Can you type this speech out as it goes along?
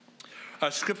Our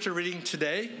scripture reading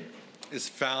today is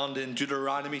found in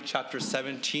Deuteronomy chapter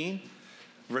 17,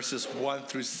 verses 1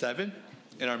 through 7.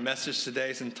 And our message today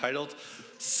is entitled,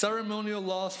 Ceremonial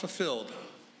Laws Fulfilled,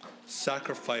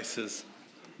 Sacrifices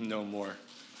No More.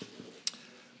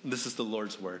 This is the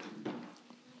Lord's word.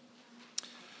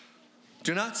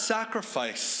 Do not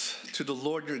sacrifice to the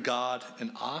Lord your God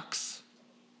an ox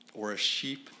or a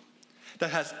sheep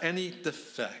that has any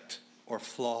defect or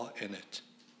flaw in it,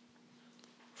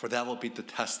 for that will be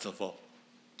detestable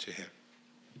to him.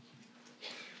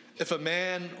 If a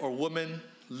man or woman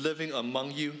living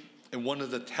among you in one of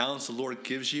the towns the Lord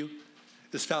gives you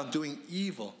is found doing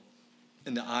evil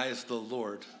in the eyes of the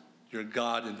Lord your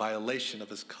God in violation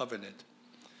of his covenant,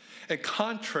 and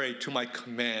contrary to my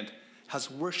command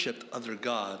has worshipped other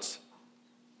gods,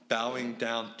 bowing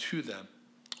down to them,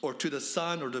 or to the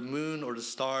sun or the moon or the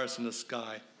stars in the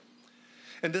sky,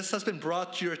 and this has been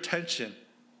brought to your attention,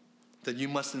 then you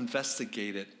must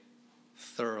investigate it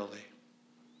thoroughly.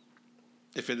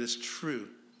 If it is true,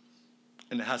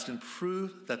 and it has been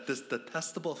proved that this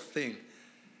detestable thing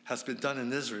has been done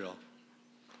in Israel,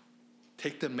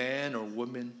 take the man or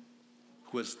woman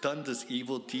who has done this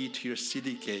evil deed to your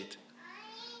city gate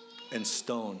and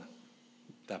stone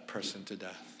that person to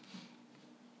death.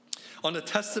 On the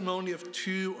testimony of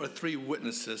 2 or 3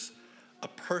 witnesses, a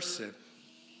person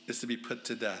is to be put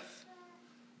to death.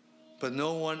 But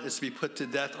no one is to be put to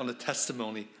death on the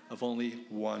testimony of only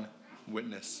one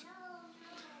witness.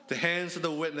 The hands of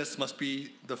the witness must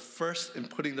be the first in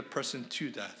putting the person to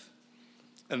death,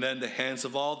 and then the hands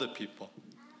of all the people.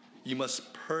 You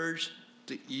must purge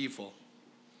the evil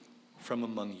from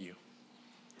among you.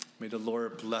 May the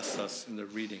Lord bless us in the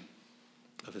reading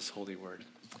of his holy word.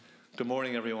 Good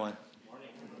morning, everyone. Good morning.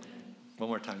 One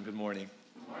more time, good morning.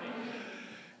 Good morning.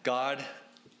 God,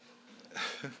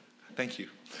 thank you.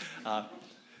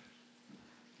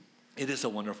 It is a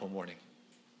wonderful morning.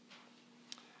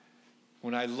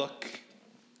 When I look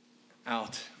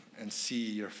out and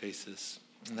see your faces,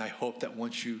 and I hope that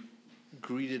once you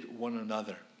greeted one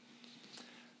another,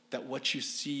 that what you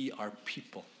see are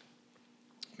people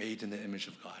made in the image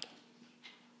of God.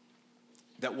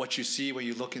 That what you see when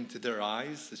you look into their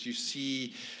eyes is you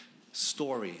see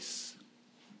stories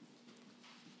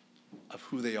of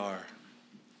who they are,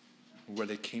 where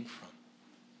they came from.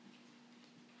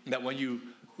 That when you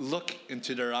look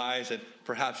into their eyes and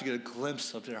perhaps you get a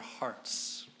glimpse of their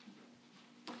hearts,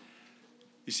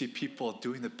 you see people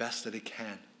doing the best that they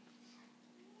can.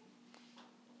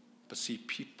 But see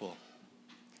people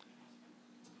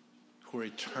who are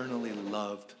eternally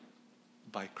loved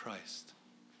by Christ.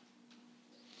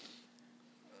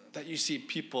 That you see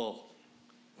people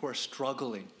who are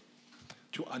struggling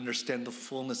to understand the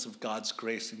fullness of God's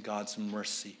grace and God's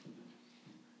mercy,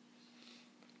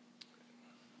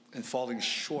 and falling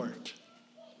short.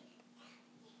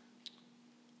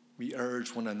 We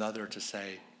urge one another to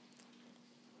say,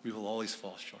 we will always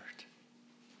fall short.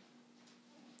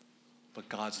 But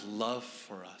God's love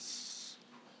for us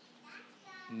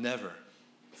never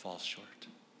falls short.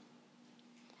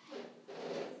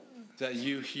 That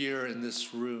you here in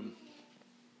this room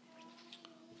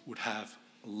would have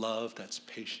love that's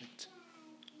patient,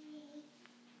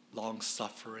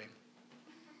 long-suffering,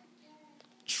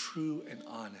 true and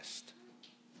honest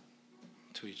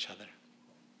to each other.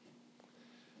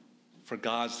 For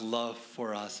God's love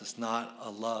for us is not a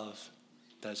love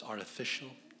that is artificial,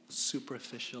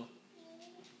 superficial.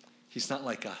 He's not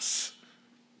like us.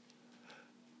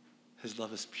 His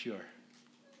love is pure.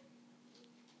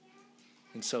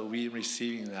 And so we, in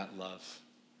receiving that love,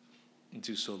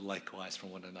 do so likewise for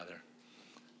one another.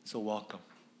 So welcome.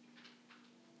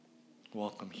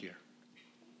 Welcome here.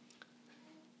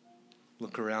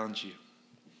 Look around you.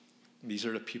 These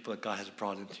are the people that God has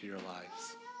brought into your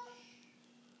lives.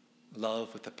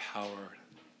 Love with the power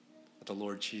that the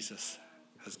Lord Jesus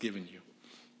has given you.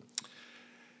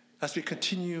 As we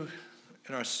continue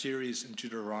in our series in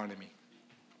Deuteronomy,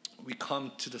 we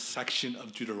come to the section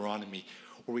of Deuteronomy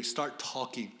where we start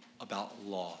talking about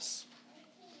laws.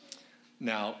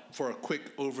 Now, for a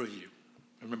quick overview,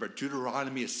 remember,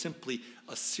 Deuteronomy is simply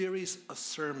a series of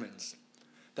sermons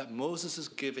that Moses is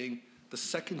giving the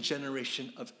second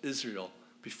generation of Israel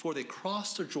before they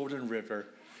cross the Jordan River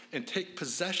and take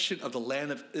possession of the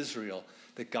land of Israel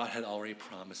that God had already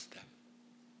promised them.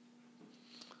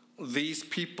 These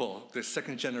people, the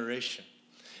second generation,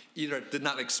 either did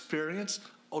not experience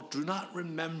or do not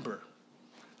remember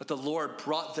that the Lord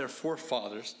brought their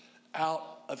forefathers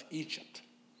out of Egypt.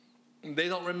 They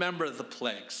don't remember the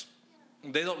plagues.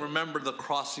 They don't remember the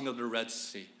crossing of the Red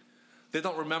Sea. They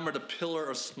don't remember the pillar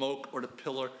of smoke or the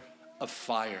pillar of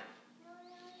fire.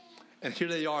 And here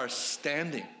they are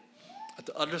standing at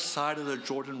the other side of the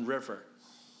Jordan River,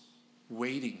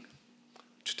 waiting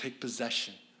to take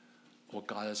possession of what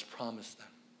God has promised them.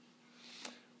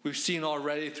 We've seen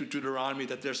already through Deuteronomy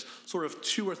that there's sort of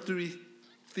 2 or 3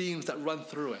 themes that run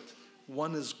through it.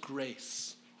 One is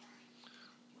grace.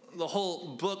 The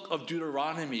whole book of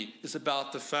Deuteronomy is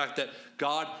about the fact that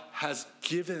God has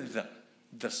given them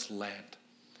this land,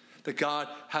 that God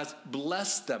has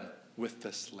blessed them with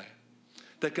this land,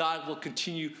 that God will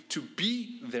continue to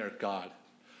be their God,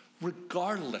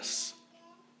 regardless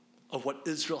of what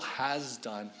Israel has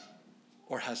done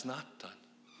or has not done.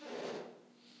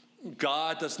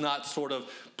 God does not sort of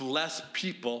bless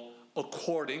people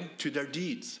according to their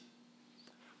deeds,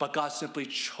 but God simply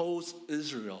chose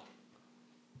Israel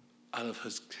out of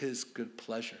his good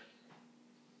pleasure.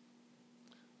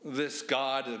 This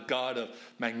God, a God of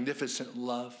magnificent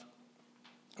love,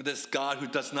 this God who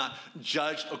does not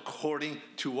judge according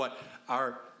to what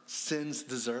our sins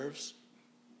deserves,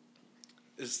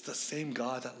 is the same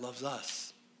God that loves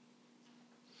us.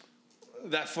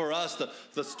 That for us,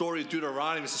 the story of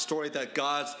Deuteronomy is a story that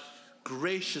God's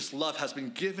gracious love has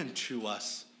been given to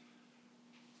us,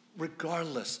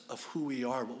 regardless of who we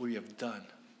are, what we have done,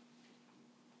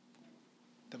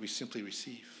 that we simply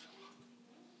receive.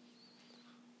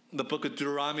 The book of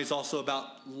Deuteronomy is also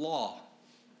about law.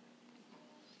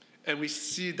 And we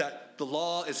see that the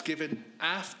law is given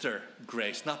after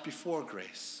grace, not before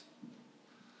grace.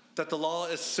 That the law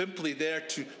is simply there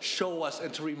to show us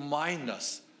and to remind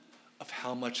us of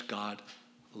how much God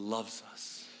loves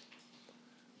us.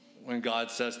 When God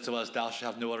says to us, thou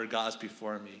shalt have no other gods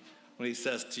before me. When he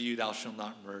says to you, thou shalt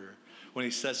not murder. When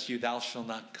he says to you, thou shalt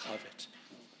not covet.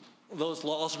 Those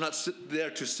laws are not there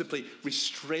to simply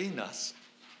restrain us.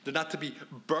 They're not to be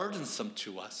burdensome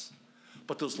to us.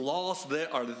 But those laws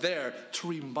are there to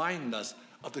remind us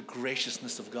of the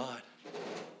graciousness of God.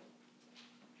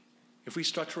 If we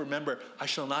start to remember, I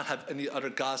shall not have any other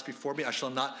gods before me. I shall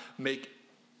not make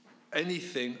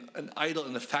anything, an idol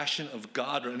in the fashion of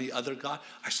God or any other God.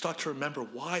 I start to remember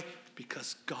why?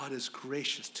 Because God is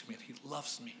gracious to me and he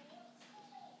loves me.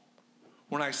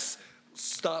 When I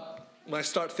start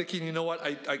thinking, you know what,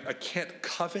 I can't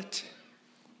covet.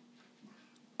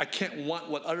 I can't want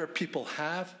what other people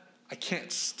have. I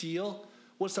can't steal.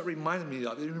 What's that remind me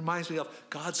of? It reminds me of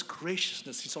God's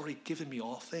graciousness. He's already given me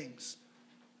all things.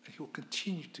 And he will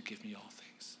continue to give me all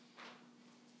things.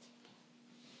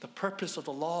 The purpose of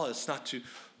the law is not to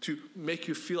make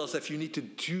you feel as if you need to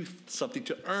do something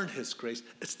to earn his grace.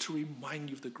 It's to remind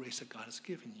you of the grace that God has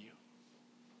given you.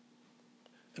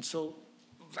 And so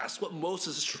that's what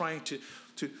Moses is trying to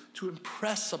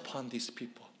impress upon these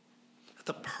people.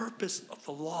 The purpose of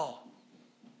the law,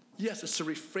 yes, it's to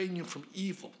refrain you from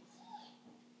evil.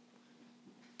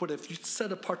 But if you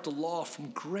set apart the law from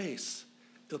grace,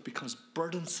 it becomes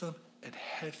burdensome and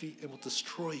heavy and will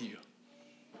destroy you.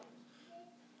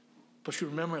 But you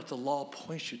remember that the law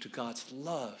points you to God's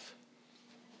love.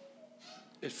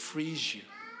 It frees you,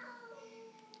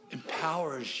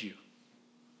 empowers you.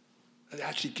 It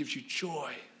actually gives you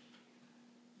joy.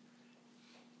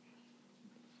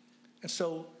 And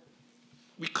so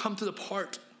we come to the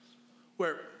part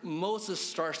where Moses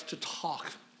starts to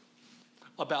talk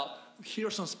about, here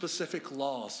are some specific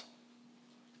laws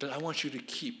that I want you to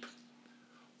keep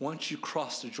once you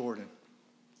cross the Jordan.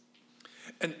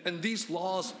 And these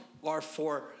laws are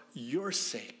for your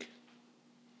sake,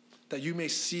 that you may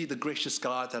see the gracious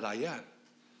God that I am.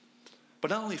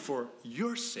 But not only for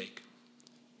your sake,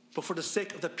 but for the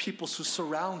sake of the peoples who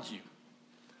surround you.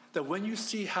 That when you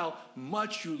see how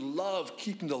much you love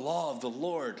keeping the law of the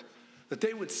Lord, that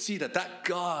they would see that that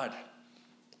God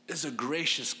is a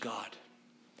gracious God.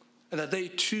 And that they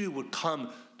too would come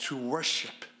to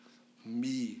worship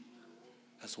me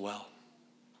as well.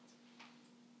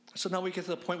 So now we get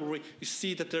to the point where you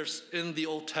see that there's, in the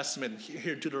Old Testament,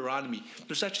 here in Deuteronomy,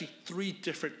 there's actually 3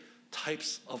 different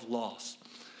types of laws.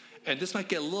 And this might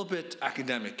get a little bit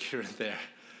academic here and there,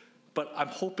 but I'm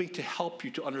hoping to help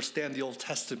you to understand the Old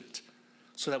Testament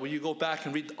so that when you go back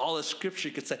and read all the scripture,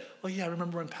 you could say, oh yeah, I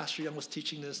remember when Pastor Young was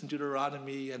teaching this in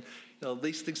Deuteronomy, and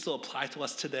these things still apply to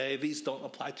us today. These don't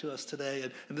apply to us today,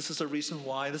 and this is the reason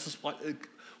why. This is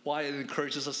why it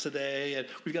encourages us today, and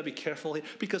we've got to be careful here,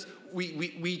 because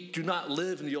we do not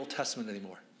live in the Old Testament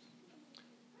anymore.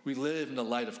 We live in the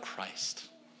light of Christ.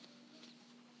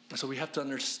 And so we have to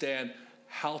understand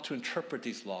how to interpret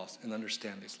these laws and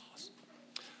understand these laws.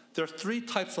 There are 3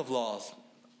 types of laws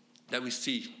that we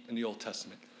see in the Old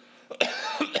Testament,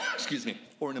 excuse me,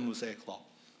 or in the Mosaic Law.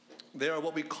 They are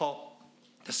what we call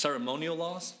the ceremonial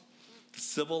laws, the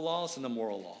civil laws, and the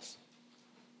moral laws.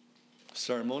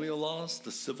 ceremonial laws,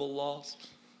 the civil laws,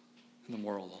 and the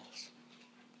moral laws.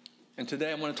 And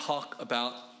today I want to talk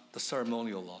about the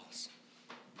ceremonial laws.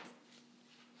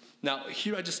 Now,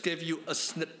 here I just gave you a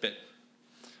snippet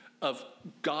of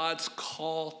God's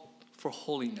call for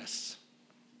holiness.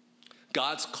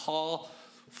 God's call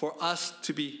for us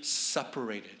to be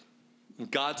separated.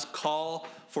 God's call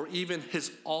for even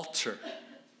his altar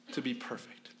to be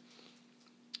perfect.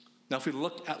 Now, if we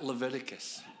look at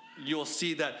Leviticus, you will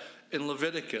see that in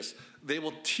Leviticus, they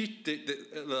will teach,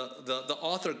 the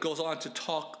author goes on to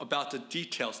talk about the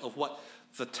details of what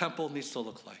the temple needs to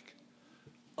look like,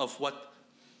 of what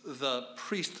the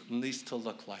priest needs to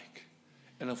look like,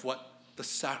 and of what the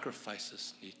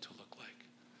sacrifices need to look like.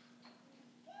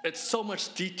 It's so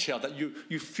much detail that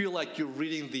you feel like you're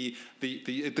reading the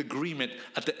agreement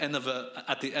at the end of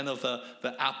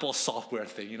the Apple software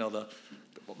thing,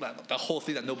 the whole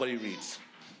thing that nobody reads.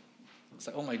 It's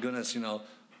like, oh my goodness,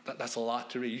 that's a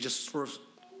lot to read. You just sort of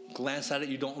glance at it,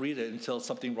 you don't read it until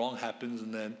something wrong happens,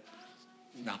 and then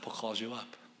Apple calls you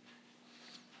up.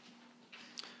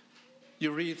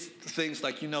 You read things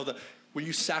like, when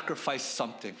you sacrifice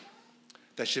something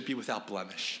that should be without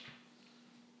blemish.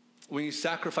 When you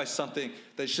sacrifice something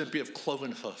that should be of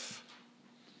cloven hoof.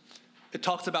 It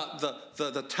talks about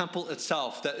the temple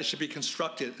itself, that it should be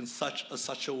constructed in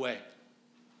such a way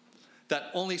that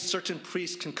only certain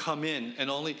priests can come in and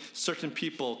only certain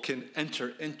people can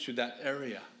enter into that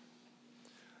area.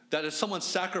 That if someone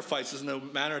sacrifices in a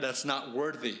manner that's not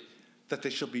worthy, that they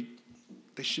should be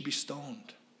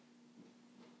stoned.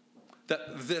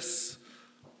 That this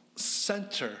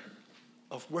center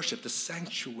of worship, the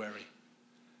sanctuary,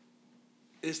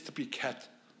 is to be kept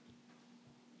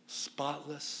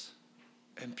spotless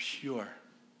and pure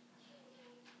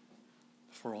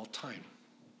for all time.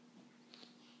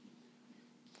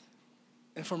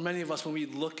 And for many of us, when we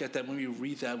look at that, when we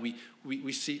read that,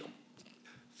 we see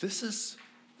this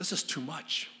is too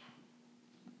much.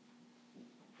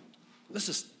 This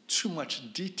is too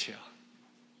much detail.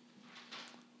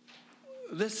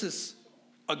 This is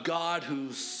a God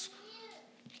who's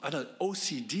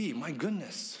OCD, my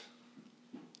goodness.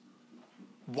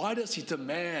 Why does he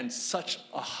demand such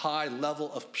a high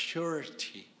level of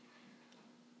purity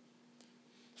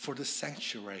for this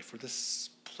sanctuary, for this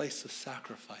place of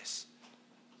sacrifice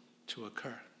to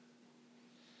occur?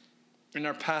 In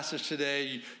our passage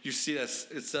today, you see that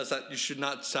it says that you should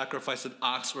not sacrifice an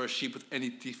ox or a sheep with any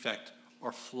defect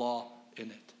or flaw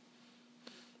in it.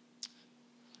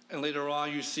 And later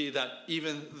on, you see that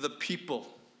even the people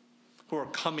who are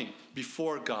coming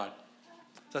before God,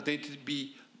 that they need to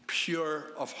be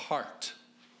pure of heart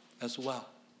as well.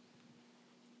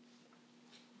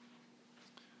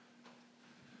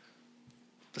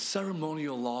 The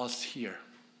ceremonial laws here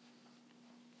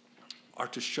are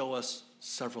to show us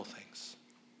several things.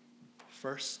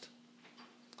 First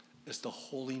is the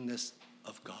holiness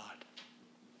of God.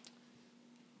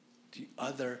 The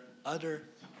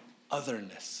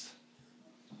otherness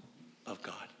of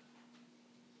God.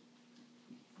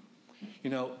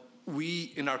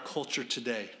 We in our culture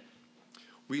today,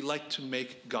 we like to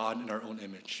make God in our own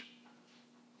image.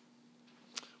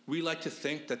 We like to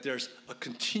think that there's a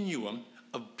continuum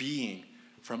of being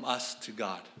from us to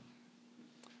God.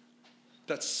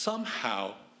 That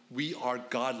somehow we are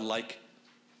God-like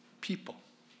people.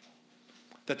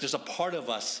 That there's a part of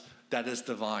us that is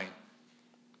divine.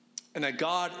 And that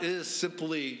God is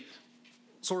simply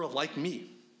sort of like me.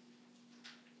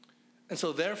 And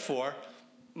so therefore,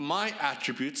 my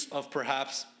attributes of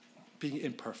perhaps being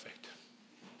imperfect,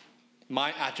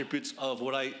 my attributes of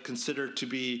what I consider to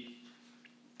be,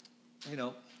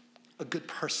 a good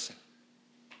person,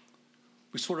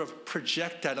 we sort of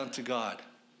project that onto God.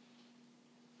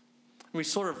 We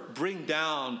sort of bring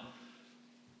down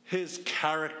his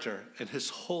character and his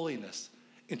holiness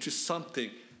into something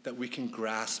that we can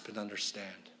grasp and understand.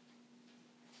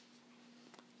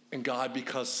 And God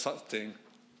becomes something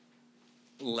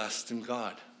less than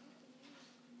God.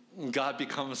 And God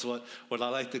becomes what I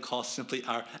like to call simply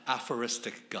our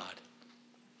aphoristic God.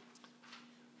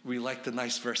 We like the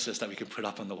nice verses that we can put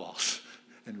up on the walls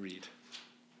and read.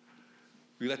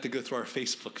 We like to go through our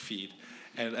Facebook feed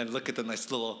and look at the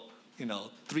nice little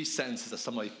 3 sentences that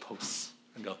somebody posts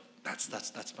and go, that's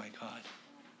my God.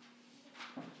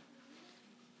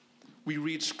 We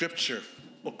read scripture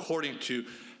according to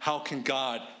how can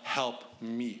God help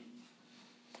me?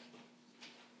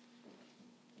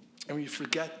 And we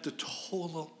forget the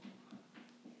total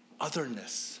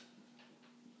otherness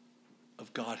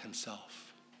of God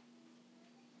himself.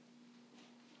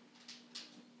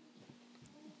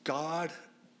 God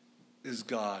is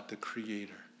God, the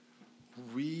creator.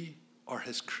 We are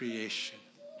his creation.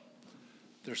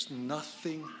 There's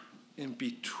nothing in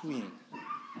between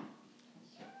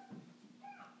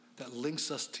that links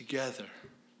us together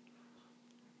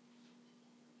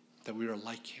that we are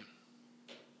like him.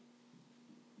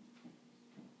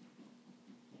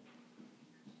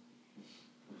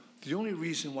 The only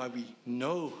reason why we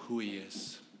know who he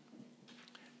is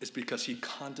because he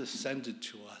condescended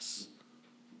to us,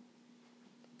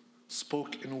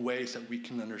 spoke in ways that we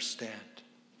can understand,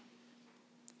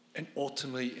 and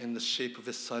ultimately in the shape of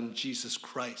his son, Jesus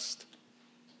Christ,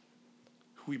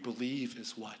 who we believe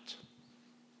is what?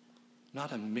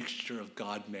 Not a mixture of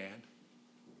God-man.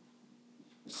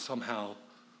 Somehow,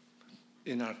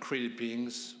 in our created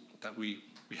beings, that we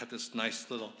have this nice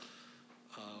little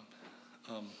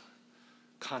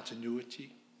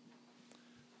continuity.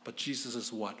 But Jesus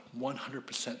is what?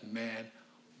 100% man,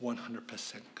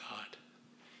 100% God.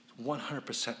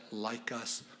 100% like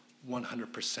us,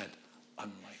 100%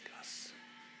 unlike us.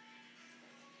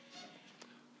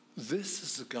 This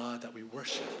is the God that we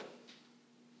worship.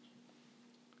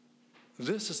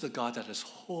 This is the God that is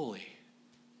holy.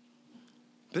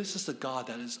 This is the God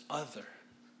that is other.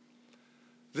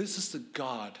 This is the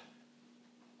God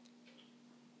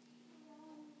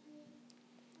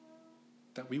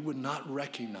that we would not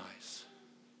recognize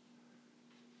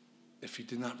if he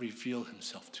did not reveal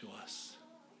himself to us.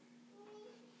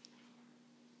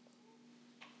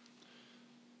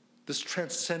 This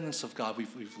transcendence of God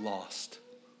we've lost.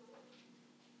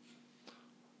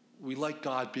 We like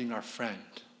God being our friend,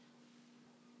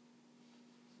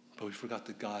 but we forgot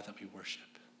the God that we worship.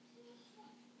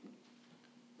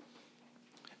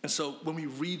 And so when we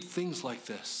read things like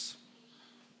this,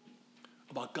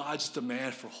 about God's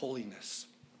demand for holiness,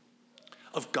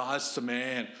 of God's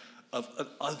demand of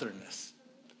otherness,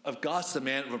 of God's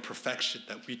demand of a perfection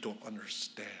that we don't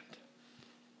understand,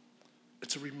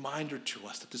 it's a reminder to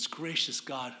us that this gracious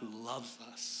God who loves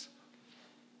us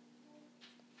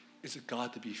is a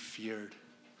God to be feared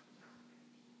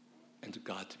and a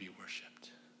God to be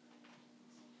worshipped.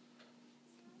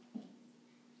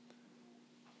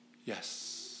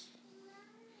 Yes.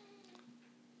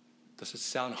 Does it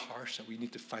sound harsh that we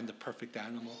need to find the perfect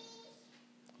animal?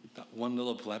 That one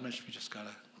little blemish, we just got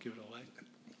to give it away?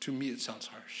 To me, it sounds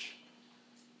harsh.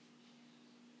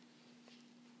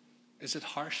 Is it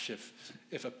harsh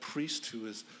if a priest who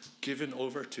is given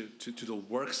over to the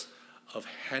works of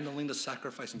handling the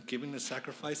sacrifice and giving the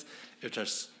sacrifice, if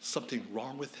there's something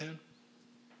wrong with him,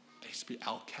 he's to be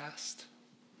outcast?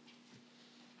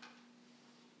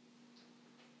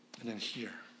 And then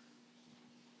here,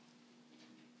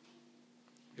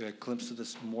 you get a glimpse of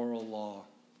this moral law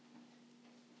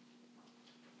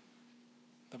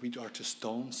that we are to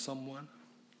stone someone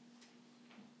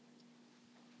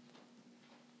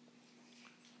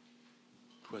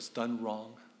who has done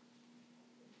wrong,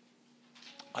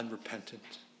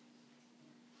 unrepentant.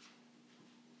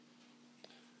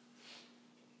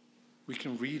 We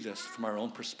can read this from our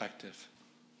own perspective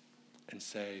and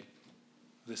say,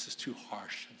 this is too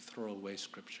harsh, and throw away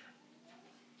Scripture.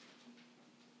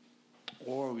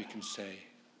 Or we can say,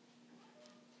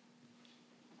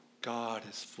 God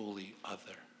is fully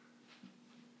other,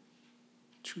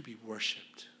 to be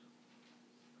worshipped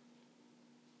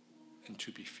and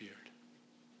to be feared.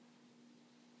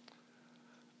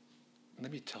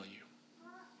 Let me tell you,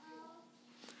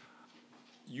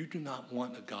 you do not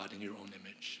want a God in your own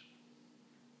image.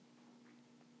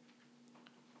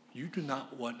 You do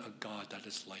not want a God that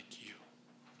is like you.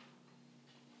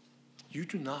 You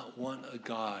do not want a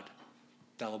God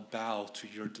that will bow to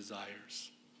your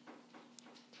desires.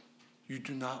 You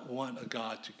do not want a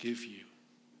God to give you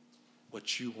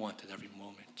what you want at every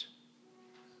moment.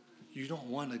 You don't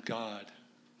want a God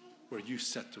where you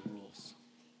set the rules.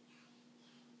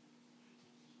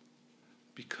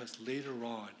 Because later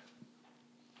on,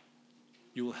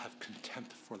 you will have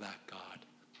contempt for that God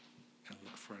and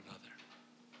look for another.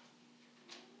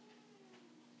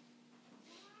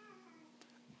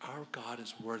 Our God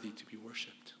is worthy to be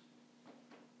worshipped.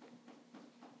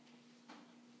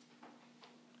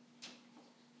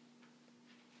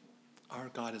 Our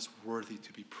God is worthy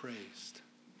to be praised.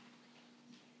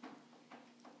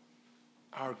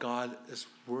 Our God is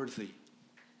worthy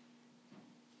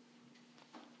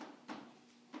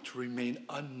to remain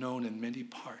unknown in many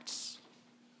parts.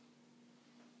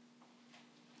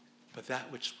 But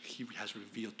that which he has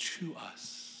revealed to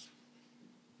us,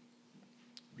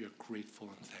 we are grateful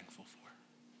and thankful for.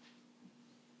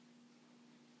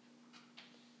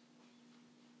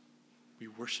 We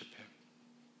worship him,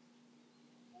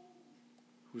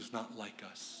 who is not like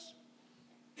us,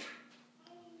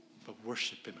 but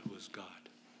worship him who is God.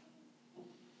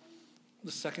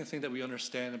 The second thing that we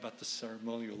understand about the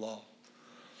ceremonial law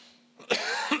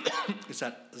is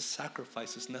that the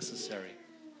sacrifice is necessary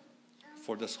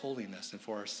for this holiness and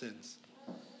for our sins.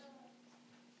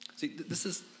 See, this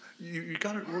is, you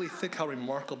got to really think how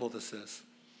remarkable this is.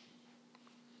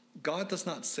 God does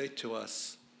not say to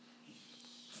us,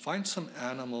 find some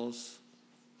animals,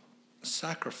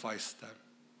 sacrifice them.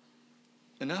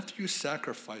 And after you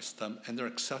sacrifice them and they're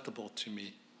acceptable to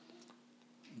me,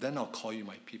 then I'll call you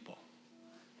my people.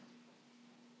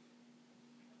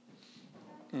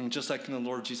 And just like in the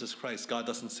Lord Jesus Christ, God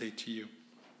doesn't say to you,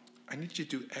 I need you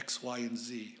to do X, Y, and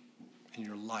Z in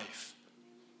your life.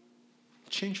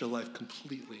 Change your life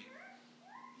completely.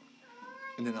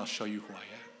 And then I'll show you who I am.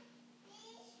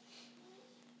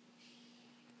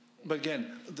 But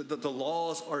again, the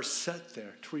laws are set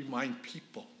there to remind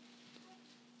people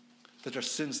that their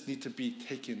sins need to be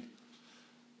taken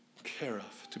care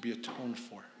of, to be atoned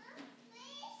for.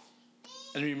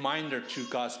 And a reminder to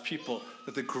God's people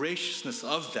that the graciousness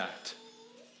of that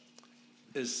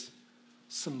is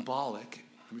symbolic,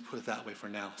 let me put it that way for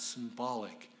now,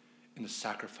 symbolic in the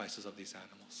sacrifices of these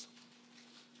animals.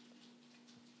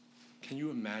 Can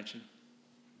you imagine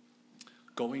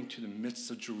going to the midst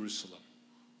of Jerusalem,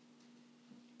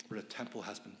 where the temple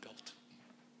has been built,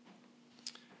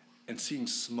 and seeing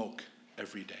smoke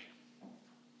every day,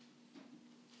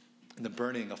 and the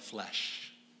burning of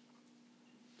flesh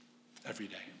every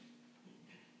day?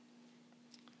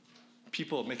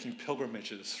 People making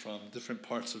pilgrimages from different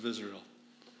parts of Israel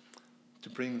to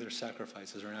bring their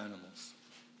sacrifices or animals,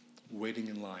 waiting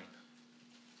in line.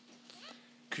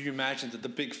 Could you imagine the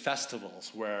big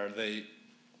festivals where they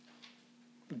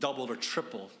doubled or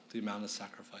tripled the amount of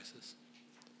sacrifices?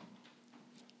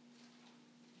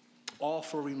 All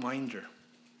for a reminder,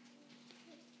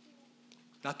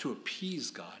 not to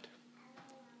appease God,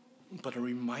 but a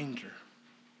reminder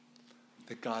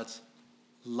that God's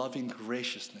loving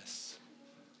graciousness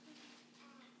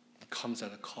comes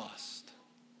at a cost.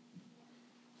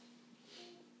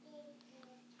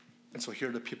 And so here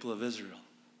are the people of Israel,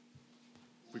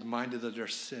 reminded of their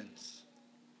sins,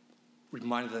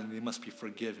 reminded that they must be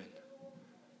forgiven,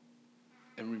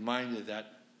 and reminded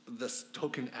that this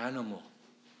token animal,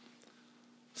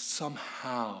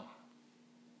 somehow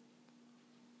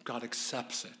God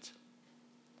accepts it.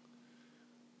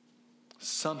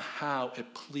 Somehow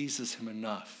it pleases him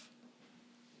enough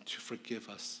to forgive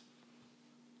us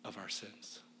of our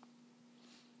sins.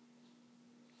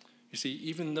 You see,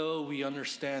 even though we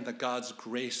understand that God's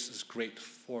grace is great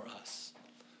for us,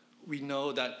 we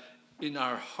know that in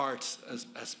our hearts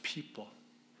as people,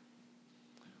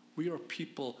 we are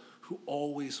people who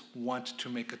always want to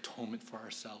make atonement for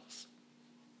ourselves.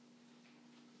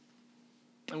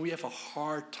 And we have a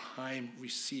hard time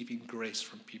receiving grace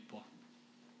from people.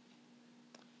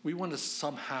 We want to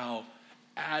somehow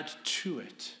add to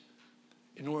it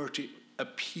in order to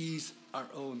appease our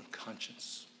own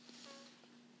conscience.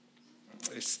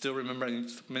 I still remember,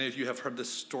 many of you have heard this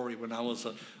story when I was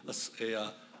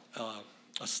a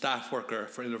staff worker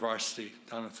for university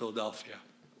down in Philadelphia.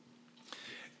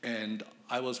 And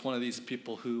I was one of these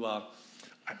people who,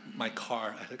 my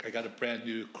car, I got a brand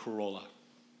new Corolla.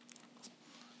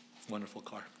 Wonderful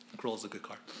car. Corolla's a good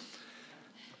car.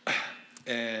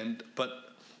 But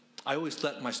I always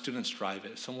let my students drive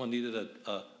it. If someone needed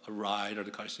a ride or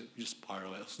the car, you just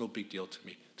borrow it. It's no big deal to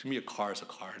me. To me, a car is a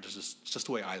car. It's just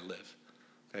the way I live.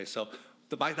 Okay, so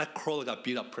that Corolla got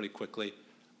beat up pretty quickly.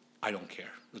 I don't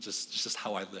care. It's just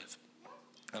how I live.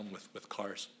 I'm with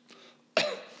cars.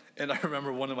 And I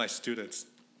remember one of my students,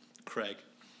 Craig,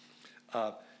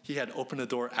 he had opened the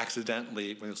door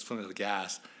accidentally when he was filling the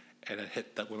gas, and it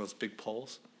hit one of those big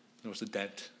poles. There was a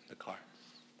dent in the car.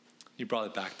 He brought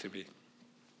it back to me.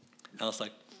 And I was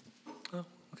like, oh,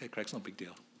 okay, Craig, it's no big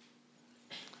deal.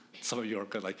 Some of you are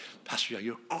good, like, Pastor,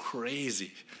 you're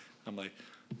crazy. I'm like,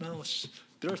 no,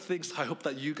 there are things I hope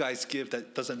that you guys give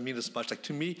that doesn't mean as much. Like,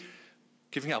 to me,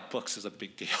 giving out books is a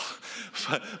big deal.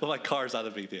 but my car is not a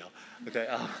big deal. Okay.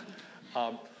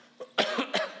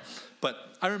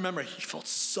 But I remember he felt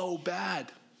so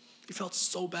bad. He felt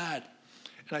so bad.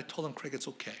 And I told him, Craig, it's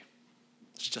okay.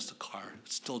 It's just a car.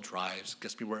 It still drives.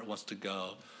 Gets me where it wants to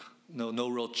go. No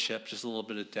real chip, just a little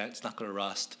bit of dent. It's not going to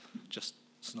rust.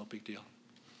 It's no big deal.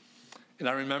 And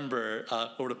I remember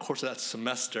over the course of that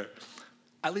semester,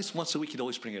 at least once a week, he'd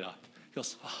always bring it up. He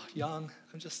goes, oh, Young,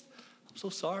 I'm so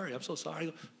sorry. I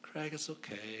go, Craig, it's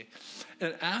okay.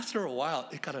 And after a while,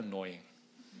 it got annoying.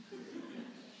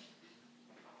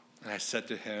 And I said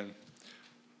to him,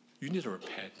 you need to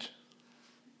repent.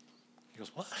 He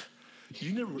goes, what?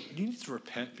 You need to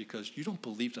repent because you don't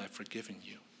believe that I've forgiven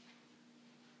you.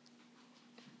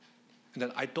 and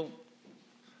that I don't,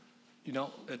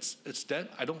 it's dead.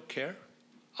 I don't care.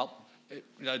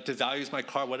 It devalues my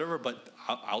car, whatever, but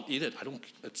I'll eat it.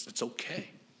 It's okay.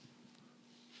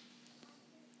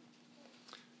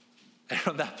 And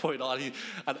from that point on,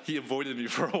 he avoided me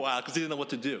for a while because he didn't know what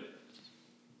to do.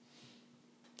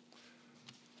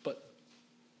 But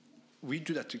we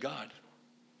do that to God.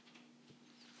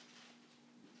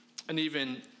 And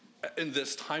even in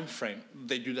this time frame,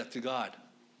 they do that to God.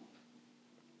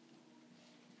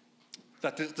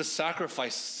 That the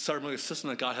sacrifice ceremonial system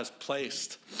that God has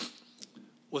placed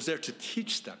was there to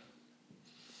teach them.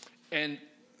 And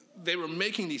they were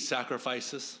making these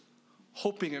sacrifices,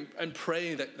 hoping and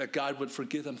praying that God would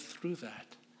forgive them through that.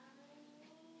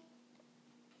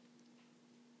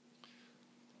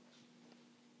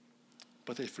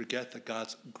 But they forget that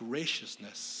God's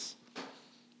graciousness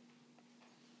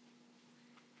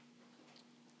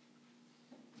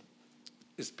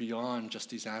is beyond just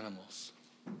these animals.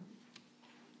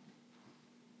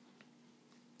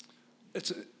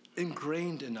 It's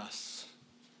ingrained in us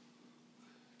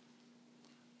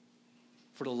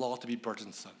for the law to be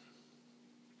burdensome.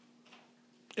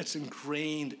 It's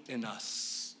ingrained in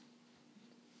us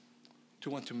to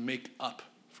want to make up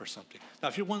for something. Now,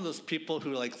 if you're one of those people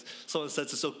who, like, someone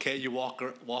says it's okay, you walk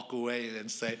away and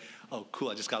say, oh, cool,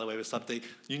 I just got away with something,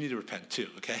 you need to repent too,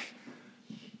 okay?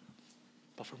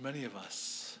 But for many of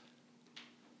us,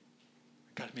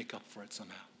 we've got to make up for it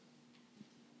somehow.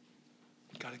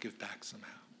 We've got to give back somehow.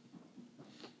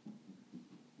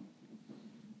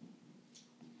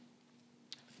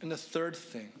 And the third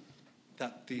thing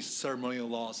that these ceremonial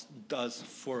laws does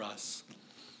for us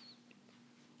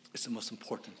is the most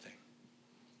important thing.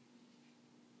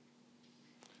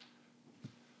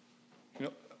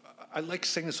 I like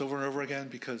saying this over and over again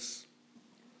because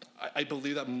I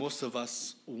believe that most of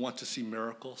us want to see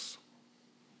miracles.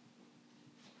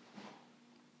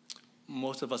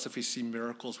 Most of us, if we see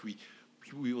miracles, we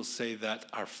will say that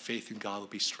our faith in God will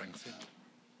be strengthened.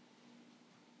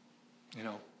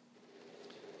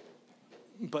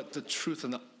 But the truth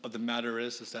of the matter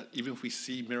is that even if we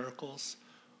see miracles,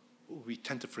 we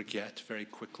tend to forget very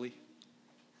quickly.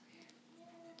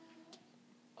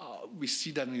 We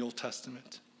see that in the Old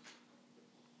Testament.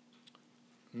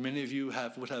 Many of you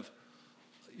would have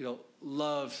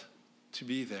loved to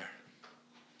be there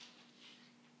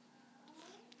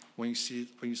when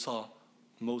you saw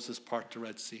Moses part the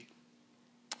Red Sea,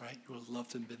 right? You would have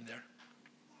loved to have been there.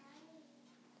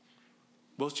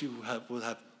 Most of you would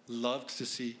have loved to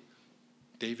see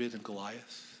David and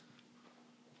Goliath.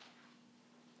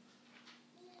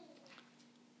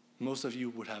 Most of you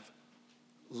would have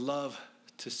loved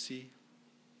to see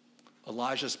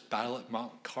Elijah's battle at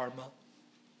Mount Carmel,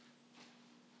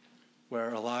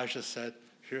 where Elijah said,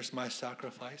 here's my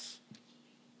sacrifice.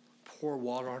 Pour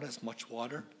water on it, as much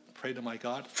water. Pray to my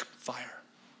God. Fire.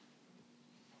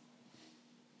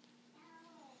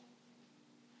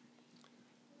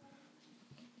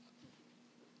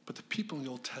 But the people in the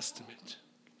Old Testament,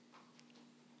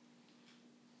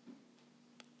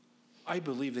 I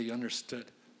believe they understood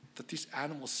that these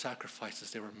animal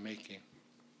sacrifices they were making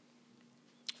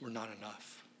were not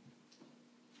enough.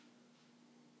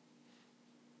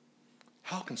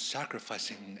 How can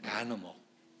sacrificing an animal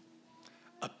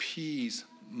appease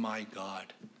my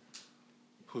God,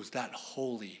 who's that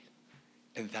holy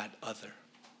and that other?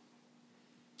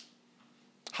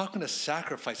 How can a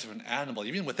sacrifice of an animal,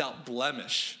 even without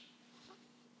blemish,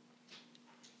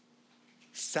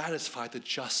 satisfy the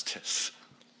justice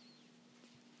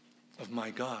of my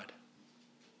God?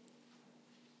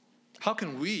 How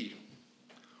can we,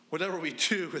 whatever we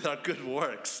do with our good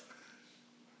works,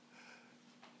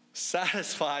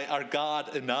 satisfy our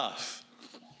God enough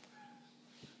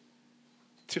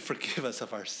to forgive us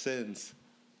of our sins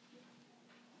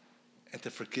and to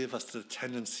forgive us the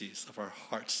tendencies of our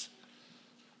hearts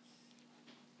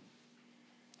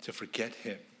to forget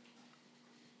him?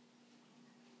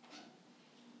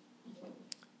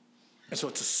 And so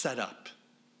it's a setup.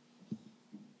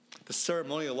 The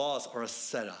ceremonial laws are a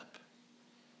setup.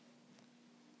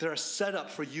 They're a setup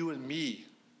for you and me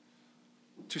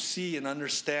to see and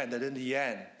understand that in the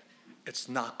end, it's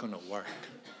not going to work.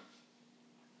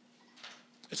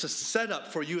 It's a setup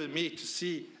for you and me to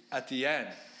see at the end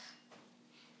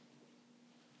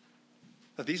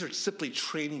that these are simply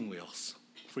training wheels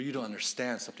for you to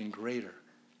understand something greater.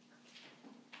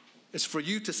 It's for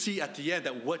you to see at the end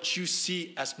that what you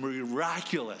see as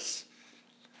miraculous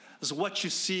is what you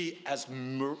see as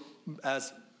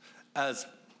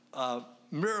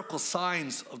miracle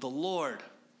signs of the Lord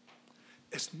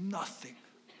is nothing.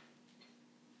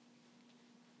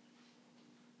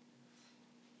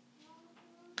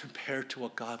 compared to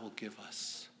what God will give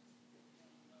us.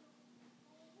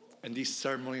 And these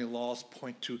ceremonial laws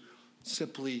point to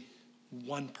simply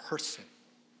one person.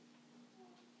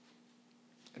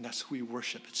 And that's who we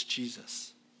worship. It's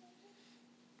Jesus.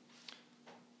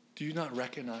 Do you not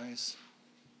recognize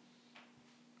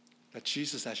that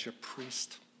Jesus, as your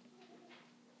priest,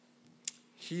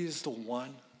 he is the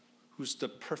one who's the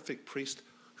perfect priest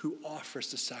who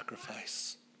offers the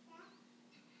sacrifice?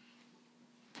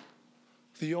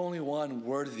 The only one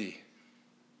worthy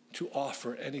to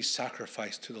offer any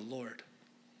sacrifice to the Lord.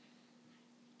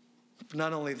 But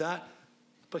not only that,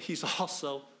 but he's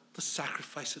also the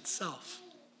sacrifice itself.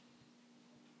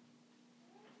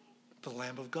 The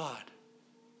Lamb of God,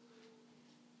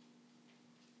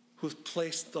 who's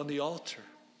placed on the altar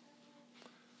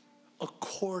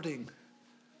according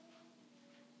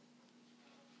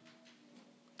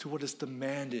to what is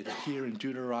demanded here in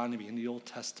Deuteronomy in the Old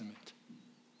Testament.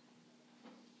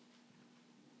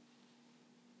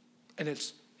 And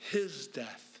it's his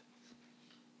death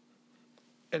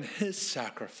and his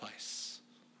sacrifice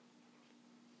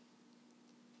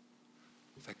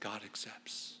that God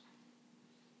accepts.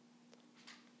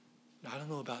 Now, I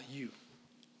don't know about you,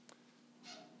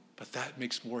 but that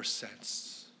makes more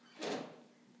sense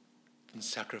than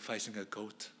sacrificing a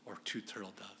goat or 2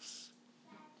 turtle doves.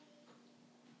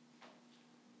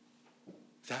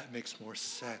 That makes more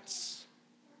sense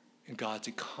in God's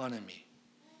economy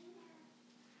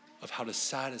of how to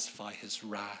satisfy his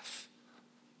wrath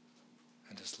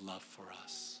and his love for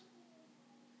us.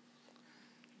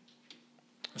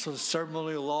 And so the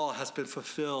ceremonial law has been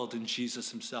fulfilled in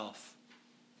Jesus himself.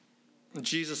 And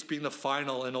Jesus being the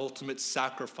final and ultimate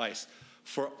sacrifice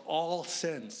for all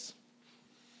sins.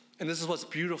 And this is what's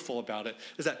beautiful about it,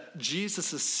 is that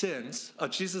Jesus'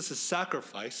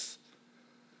 sacrifice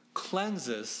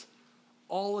cleanses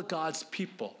all of God's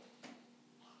people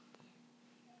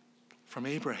from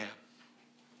Abraham.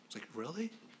 It's like,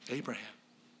 really? Abraham.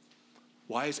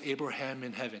 Why is Abraham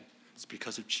in heaven? It's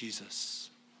because of Jesus.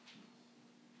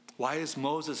 Why is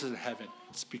Moses in heaven?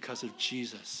 It's because of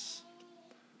Jesus.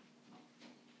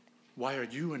 Why are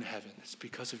you in heaven? It's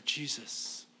because of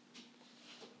Jesus.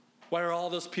 Why are all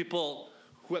those people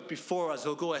who went before us,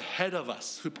 who go ahead of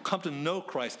us, who come to know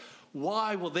Christ,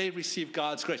 why will they receive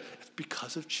God's grace? It's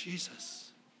because of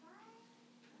Jesus.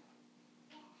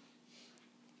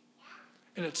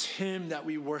 And it's him that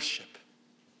we worship.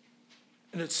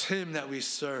 And it's him that we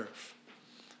serve.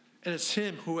 And it's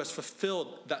him who has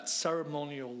fulfilled that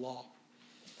ceremonial law.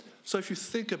 So if you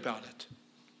think about it,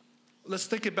 let's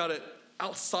think about it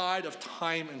outside of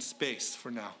time and space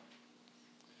for now.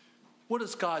 What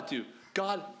does God do?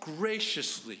 God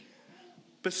graciously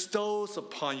bestows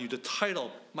upon you the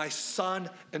title, my son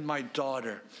and my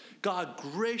daughter. God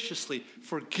graciously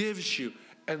forgives you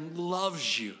and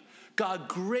loves you. God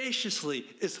graciously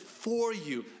is for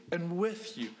you and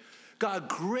with you. God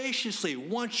graciously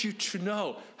wants you to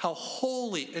know how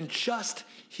holy and just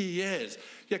he is.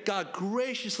 Yet God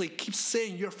graciously keeps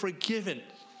saying you're forgiven.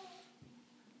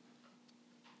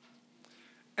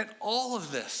 And all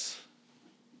of this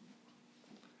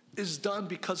is done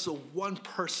because of one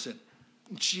person,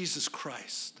 Jesus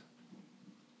Christ.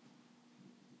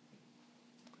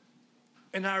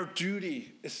 And our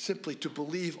duty is simply to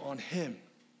believe on him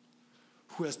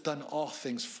who has done all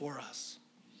things for us.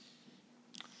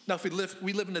 Now, if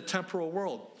we live in a temporal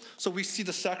world, so we see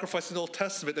the sacrifice in the Old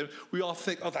Testament, and we all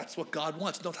think, oh, that's what God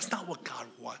wants. No, that's not what God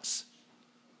wants.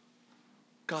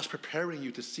 God's preparing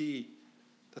you to see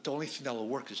that the only thing that will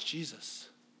work is Jesus.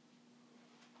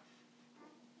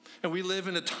 And we live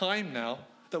in a time now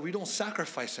that we don't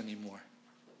sacrifice anymore.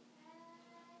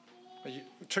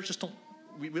 Churches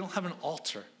we don't have an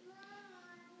altar.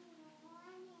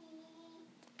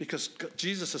 Because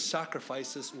Jesus'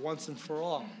 sacrifice is once and for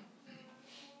all.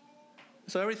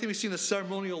 So everything we see in the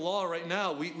ceremonial law right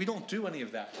now, we don't do any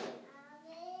of that.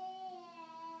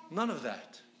 None of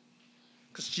that.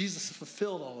 Because Jesus has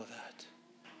fulfilled all of that.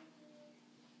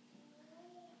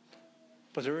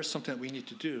 But there is something that we need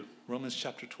to do. Romans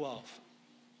chapter 12.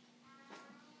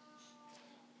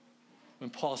 When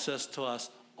Paul says to us,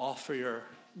 offer your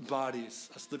bodies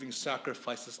as living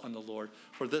sacrifices unto the Lord,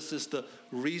 for this is the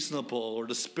reasonable or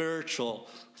the spiritual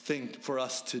thing for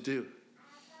us to do.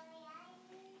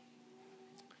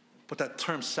 But that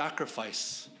term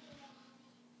sacrifice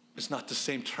is not the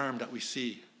same term that we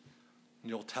see in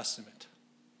the Old Testament.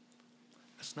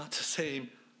 It's not the same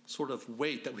sort of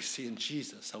weight that we see in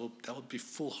Jesus. That would be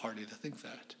foolhardy to think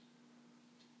that.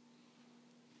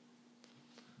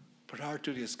 But our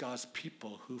duty as God's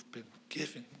people who've been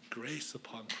given grace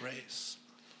upon grace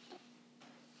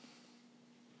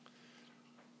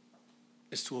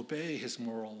is to obey his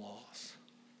moral laws.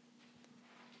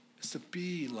 It's to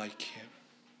be like him.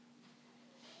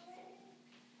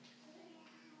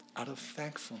 Out of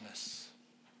thankfulness,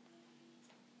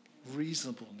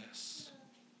 reasonableness.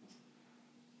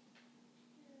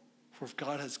 For if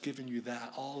God has given you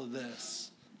that, all of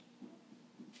this,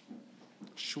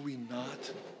 should we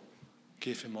not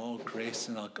give him all grace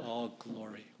and all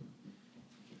glory?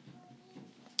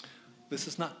 This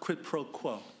is not quid pro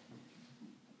quo.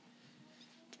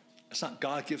 It's not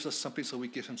God gives us something so we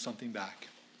give him something back.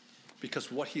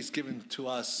 Because what he's given to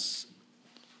us,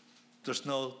 there's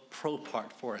no pro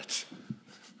part for it.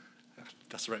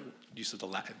 That's the right use of the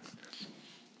Latin.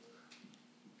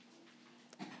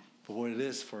 But what it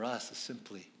is for us is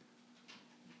simply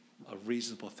a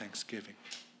reasonable thanksgiving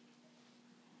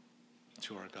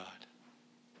to our God.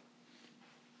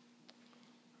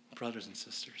 Brothers and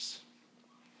sisters,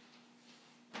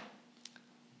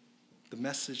 the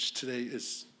message today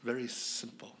is very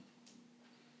simple.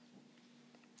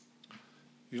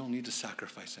 You don't need to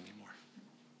sacrifice anymore.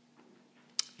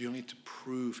 You don't need to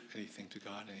prove anything to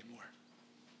God anymore.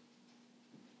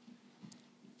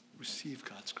 Receive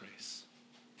God's grace.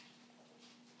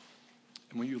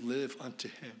 And when you live unto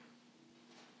him,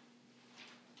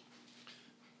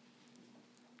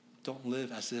 don't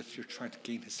live as if you're trying to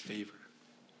gain his favor.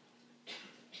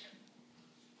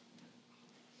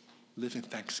 Live in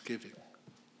thanksgiving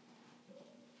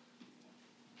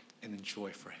and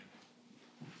enjoy for him.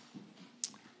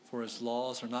 For his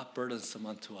laws are not burdensome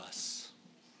unto us,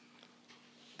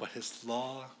 but his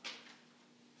law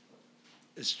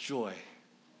is joy,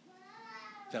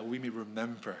 that we may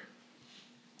remember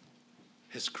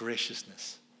his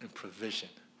graciousness and provision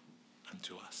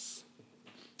unto us.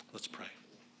 Let's pray.